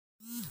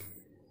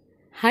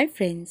Hi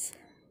friends,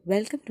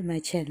 welcome to my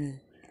channel.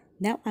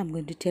 Now I'm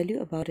going to tell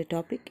you about a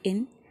topic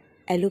in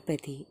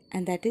allopathy,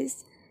 and that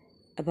is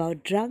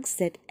about drugs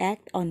that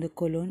act on the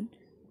colon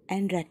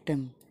and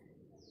rectum.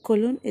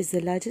 Colon is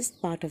the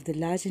largest part of the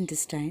large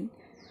intestine,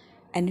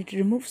 and it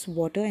removes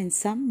water and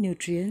some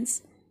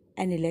nutrients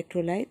and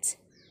electrolytes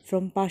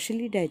from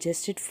partially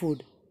digested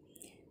food.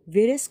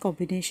 Various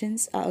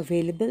combinations are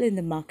available in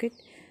the market,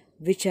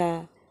 which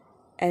are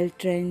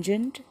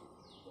astringent,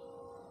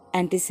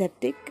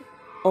 antiseptic,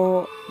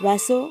 or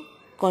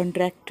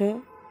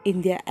vasoconstrictor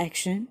in their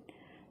action,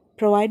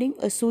 providing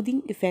a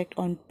soothing effect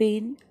on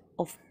pain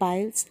of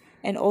piles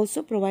and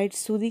also provide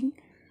soothing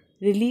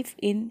relief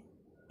in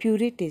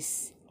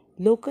pruritus.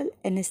 Local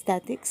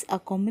anesthetics are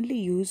commonly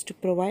used to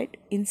provide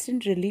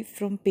instant relief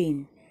from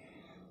pain.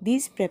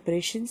 These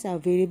preparations are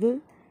available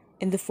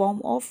in the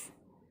form of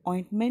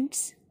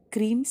ointments,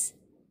 creams,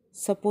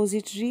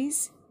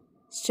 suppositories,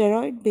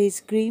 steroid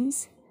based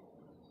creams,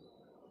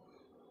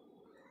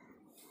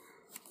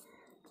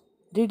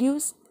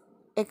 reduce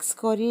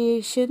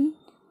excoriation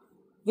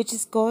which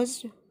is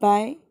caused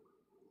by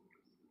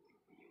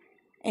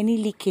any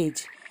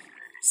leakage.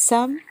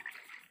 Some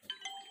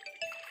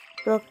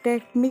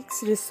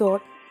proctecmics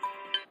resort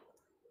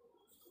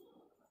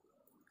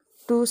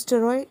to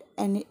steroid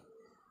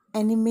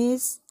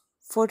enemas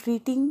for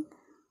treating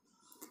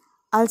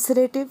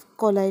ulcerative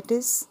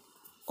colitis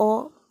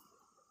or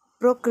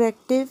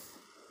procreative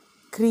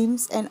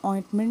creams and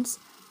ointments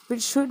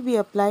which should be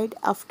applied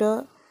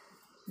after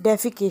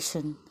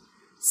defecation.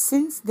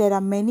 Since there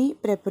are many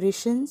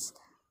preparations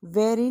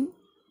wherein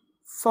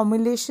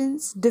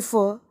formulations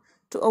differ,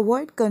 to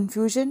avoid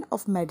confusion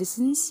of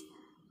medicines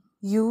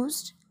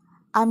used,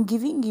 I'm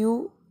giving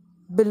you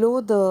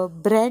below the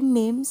brand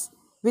names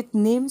with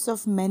names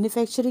of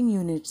manufacturing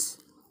units.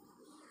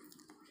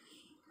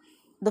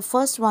 The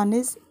first one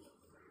is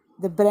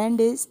the brand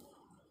is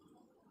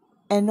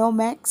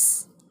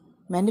Enomax,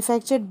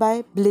 manufactured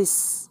by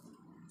Bliss.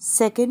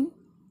 Second,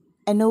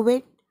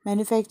 Innovate,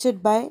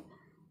 manufactured by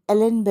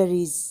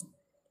Ellenberries.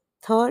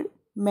 Third,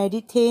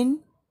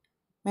 Medithane,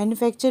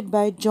 manufactured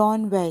by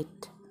John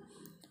White.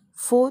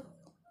 Fourth,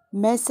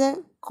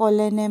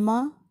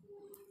 Mesacolinema,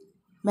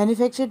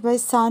 manufactured by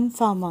Sun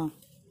Pharma.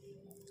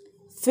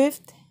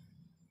 Fifth,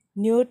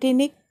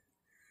 Neotinic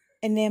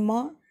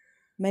enema,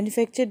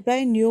 manufactured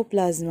by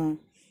Neoplasma.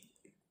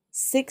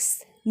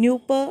 Sixth,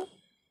 Nuper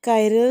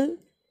Chiral,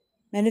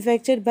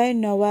 manufactured by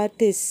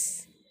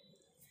Novartis.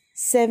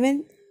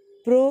 Seventh,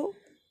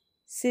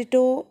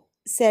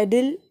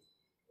 Procitosadil,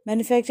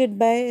 manufactured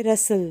by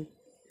Russell.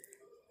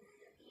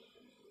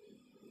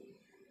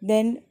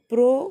 Then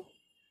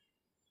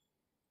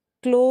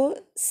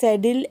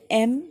Proclosadil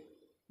M,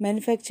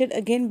 manufactured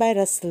again by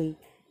Russell.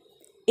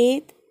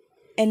 Eighth,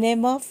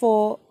 enema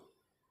for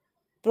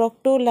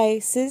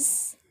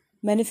proctolysis,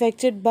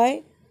 manufactured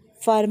by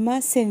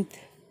Pharmacynth.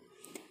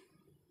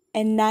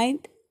 And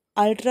ninth,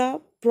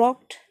 Ultra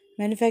Proct,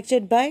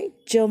 manufactured by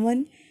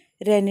German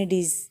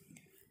Remedies.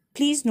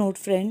 Please note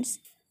friends,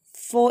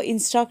 for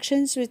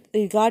instructions with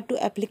regard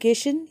to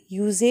application,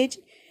 usage,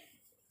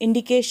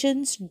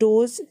 indications,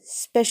 dose,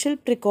 special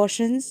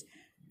precautions,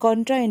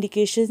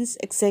 contraindications,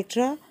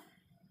 etc.,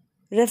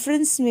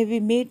 reference may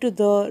be made to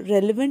the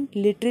relevant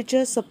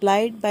literature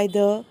supplied by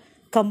the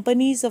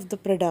companies of the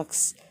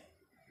products.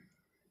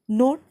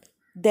 Note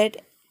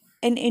that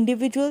an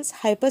individual's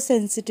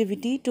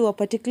hypersensitivity to a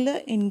particular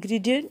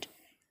ingredient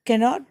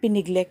cannot be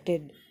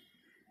neglected.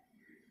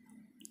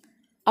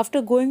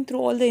 After going through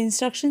all the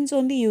instructions,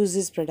 only use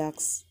these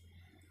products.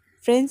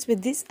 Friends,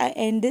 with this I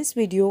end this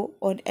video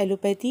on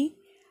allopathy.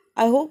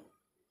 I hope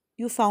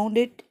you found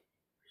it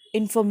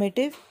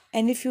informative,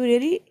 and if you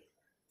really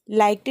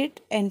liked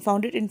it and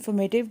found it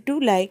informative, do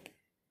like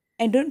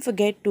and don't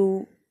forget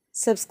to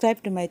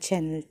subscribe to my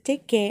channel.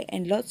 Take care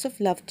and lots of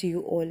love to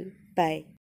you all. Bye.